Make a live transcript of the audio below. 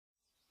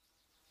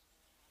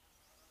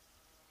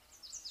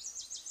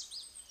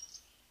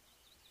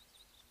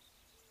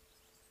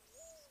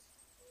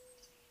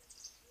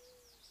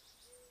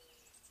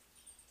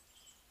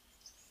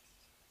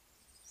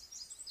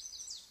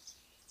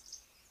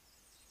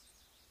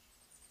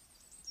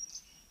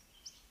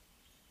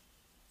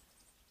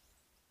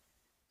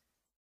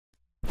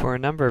For a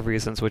number of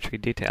reasons which we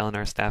detail in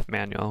our staff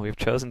manual, we've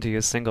chosen to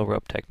use single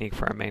rope technique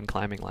for our main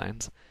climbing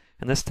lines.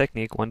 In this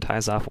technique, one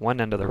ties off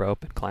one end of the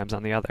rope and climbs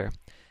on the other.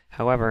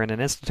 However, in an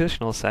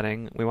institutional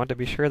setting, we want to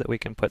be sure that we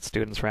can put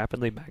students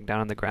rapidly back down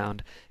on the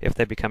ground if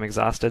they become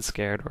exhausted,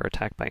 scared, or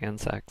attacked by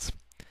insects.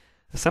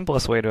 The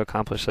simplest way to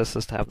accomplish this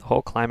is to have the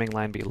whole climbing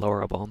line be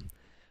lowerable.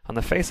 On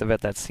the face of it,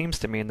 that seems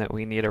to mean that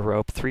we need a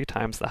rope 3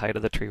 times the height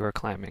of the tree we're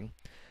climbing.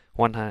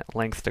 One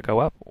length to go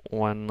up,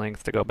 one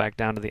length to go back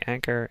down to the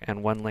anchor,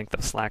 and one length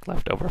of slack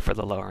left over for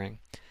the lowering.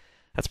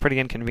 That's pretty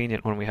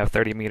inconvenient when we have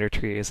 30-meter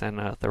trees and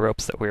the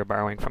ropes that we are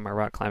borrowing from our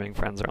rock climbing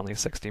friends are only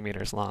 60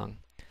 meters long.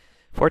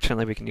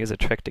 Fortunately, we can use a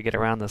trick to get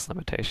around this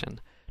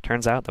limitation.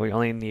 Turns out that we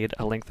only need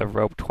a length of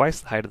rope twice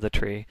the height of the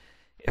tree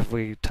if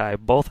we tie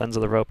both ends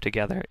of the rope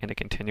together in a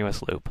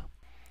continuous loop.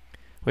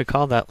 We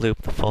call that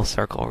loop the full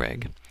circle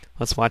rig.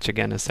 Let's watch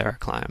again as Sarah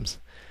climbs.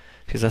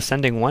 She's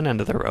ascending one end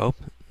of the rope.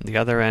 The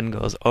other end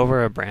goes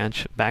over a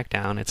branch, back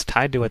down. It's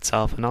tied to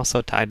itself and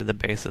also tied to the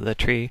base of the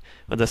tree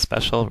with a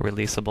special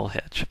releasable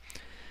hitch.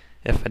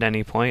 If at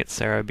any point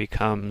Sarah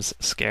becomes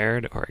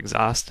scared or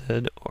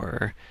exhausted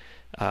or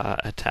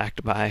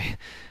attacked by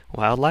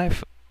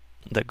wildlife,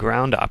 the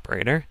ground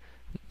operator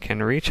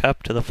can reach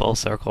up to the full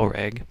circle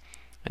rig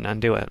and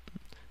undo it.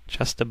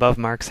 Just above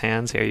Mark's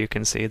hands here you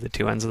can see the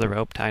 2 ends of the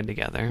rope tied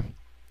together.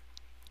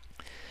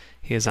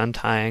 He is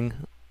untying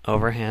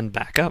overhand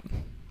back up.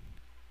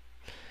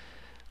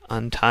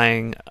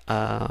 Untying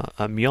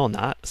a mule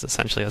knot, is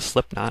essentially a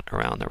slip knot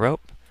around the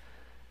rope,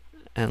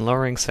 and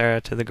lowering Sarah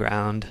to the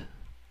ground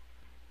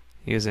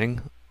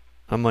using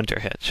a munter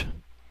hitch.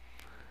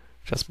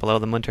 Just below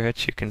the munter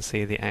hitch you can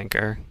see the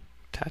anchor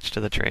attached to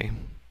the tree.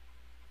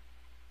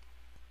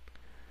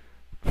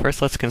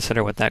 First, let's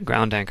consider what that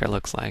ground anchor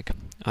looks like.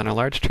 On a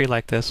large tree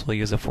like this, we'll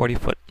use a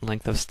 40-foot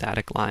length of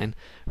static line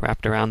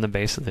wrapped around the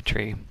base of the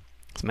tree,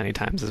 as many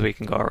times as we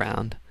can go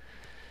around.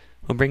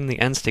 We'll bring the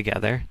ends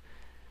together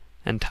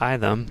and tie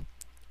them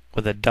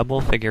with a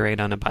double figure 8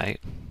 on a bite.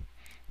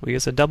 We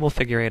use a double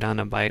figure 8 on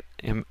a bite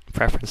in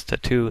preference to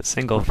 2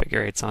 single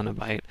figure 8s on a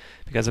bite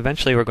because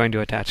eventually we're going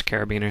to attach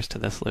carabiners to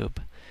this loop.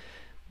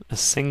 A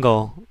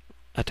single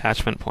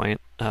attachment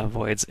point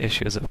avoids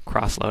issues of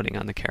cross-loading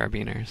on the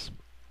carabiners.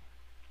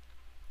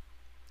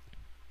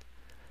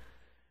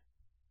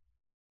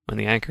 When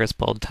the anchor is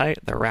pulled tight,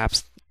 the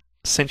wraps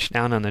cinch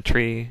down on the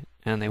tree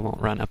and they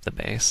won't run up the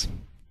base.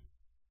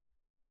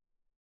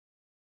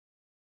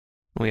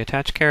 When we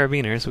attach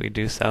carabiners, we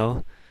do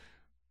so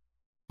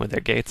with their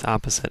gates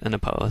opposite and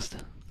opposed.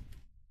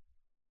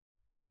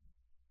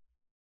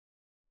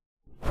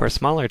 For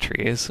smaller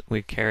trees,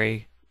 we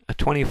carry a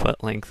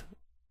 20-foot length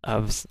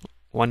of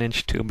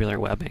 1-inch tubular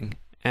webbing,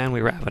 and we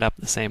wrap it up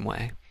the same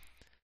way.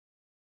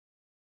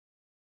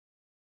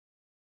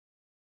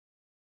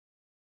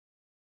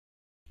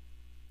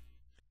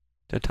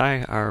 To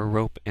tie our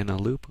rope in a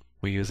loop,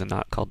 we use a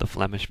knot called the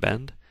Flemish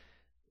bend.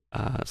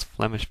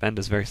 Flemish bend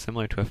is very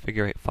similar to a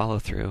figure 8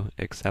 follow-through,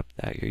 except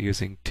that you're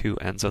using 2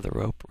 ends of the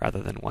rope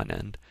rather than one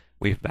end,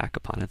 weaved back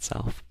upon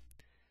itself.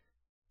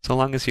 So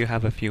long as you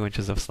have a few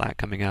inches of slack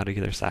coming out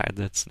either side,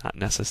 that's not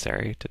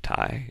necessary to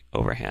tie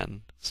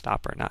overhand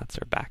stopper knots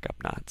or backup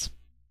knots.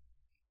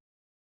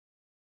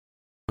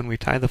 When we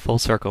tie the full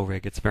circle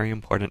rig, it's very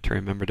important to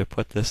remember to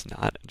put this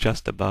knot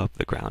just above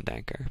the ground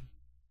anchor.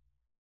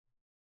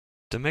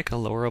 To make a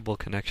lowerable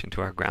connection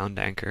to our ground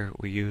anchor,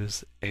 we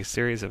use a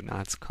series of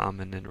knots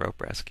common in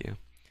rope rescue.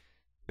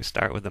 We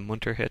start with a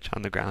munter hitch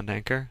on the ground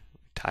anchor,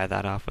 tie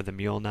that off with a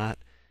mule knot,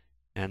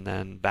 and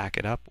then back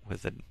it up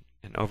with an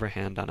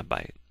overhand on a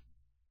bite.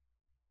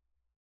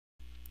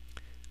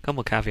 A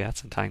couple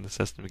caveats in tying the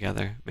system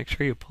together. Make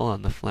sure you pull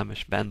on the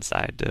Flemish bend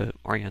side to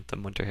orient the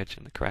munter hitch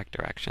in the correct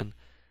direction.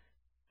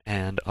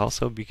 And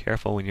also be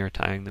careful when you're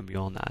tying the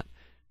mule knot.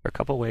 There are a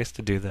couple ways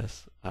to do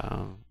this.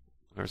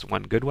 There's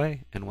one good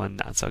way and one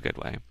not so good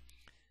way.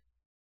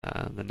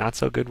 The not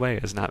so good way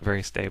is not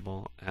very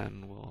stable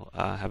and will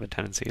have a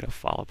tendency to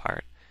fall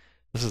apart.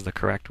 This is the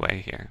correct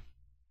way here.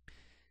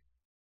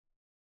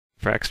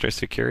 For extra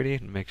security,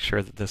 make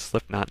sure that this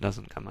slip knot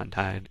doesn't come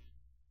untied.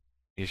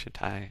 You should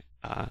tie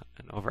an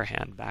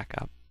overhand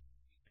backup.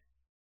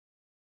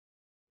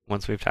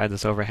 Once we've tied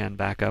this overhand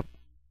backup,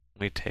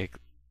 we take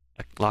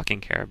a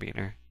locking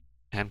carabiner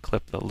and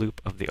clip the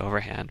loop of the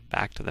overhand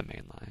back to the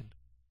main line.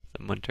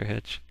 The munter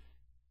hitch,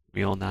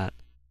 mule knot,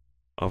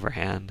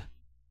 overhand,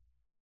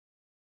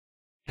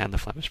 and the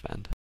Flemish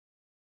bend.